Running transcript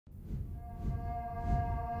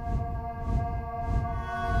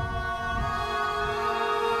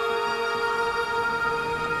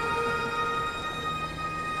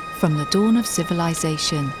From the dawn of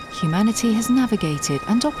civilization, humanity has navigated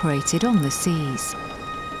and operated on the seas.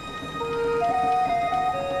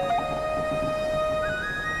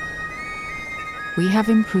 We have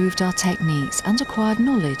improved our techniques and acquired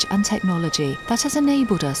knowledge and technology that has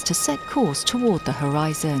enabled us to set course toward the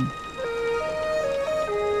horizon.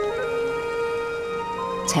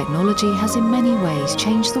 Technology has in many ways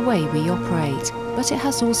changed the way we operate, but it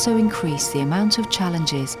has also increased the amount of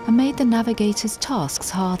challenges and made the navigators' tasks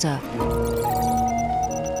harder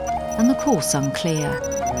and the course unclear.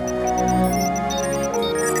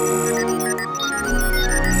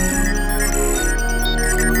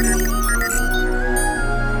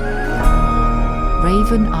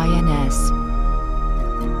 Raven INS.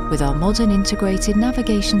 With our modern integrated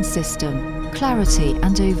navigation system, clarity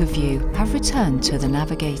and overview have returned to the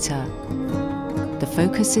navigator. The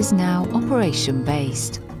focus is now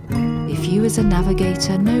operation-based. If you as a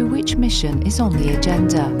navigator know which mission is on the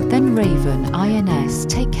agenda, then Raven INS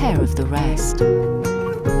take care of the rest.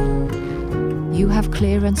 You have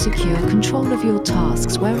clear and secure control of your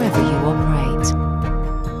tasks wherever you operate.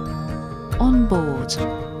 On board,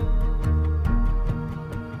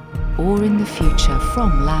 or in the future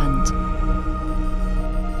from land.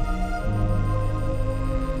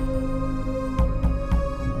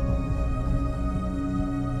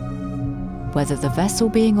 Whether the vessel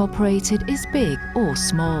being operated is big or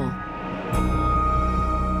small.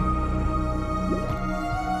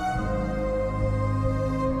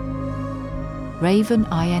 Raven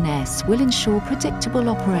INS will ensure predictable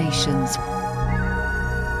operations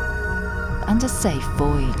and a safe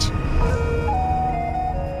voyage.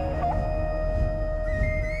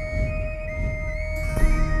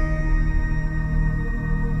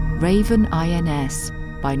 Raven INS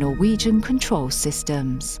by Norwegian Control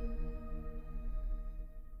Systems.